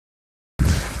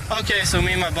Okay, so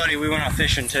me and my buddy, we went out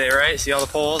fishing today, right? See all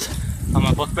the poles on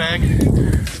my book bag?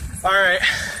 Alright,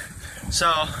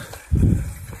 so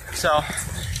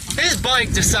his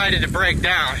bike decided to break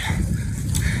down.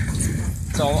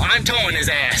 So I'm towing his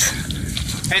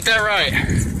ass. Ain't that right?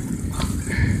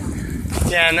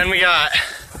 Yeah, and then we got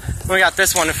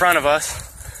this one in front of us.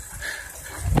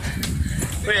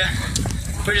 But yeah,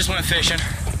 we just went fishing.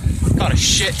 Caught a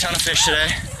shit ton of fish today.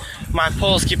 My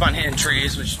poles keep on hitting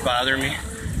trees, which is bothering me.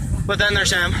 But then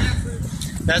there's him.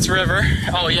 That's River.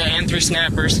 Oh yeah, and 3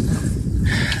 snappers.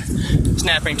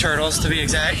 Snapping turtles, to be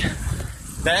exact.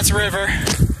 That's River.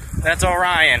 That's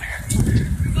Orion.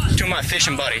 2 of my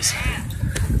fishing buddies.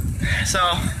 So,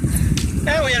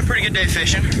 yeah, we had a pretty good day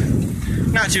fishing.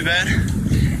 Not too bad.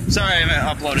 Sorry I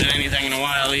haven't uploaded anything in a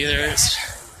while either. It's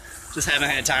just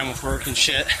haven't had time with work and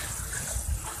shit.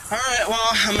 Alright, well,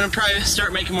 I'm gonna probably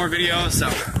start making more videos, so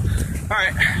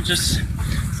alright, just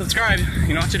subscribe,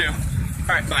 you know what to do.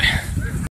 Alright, bye.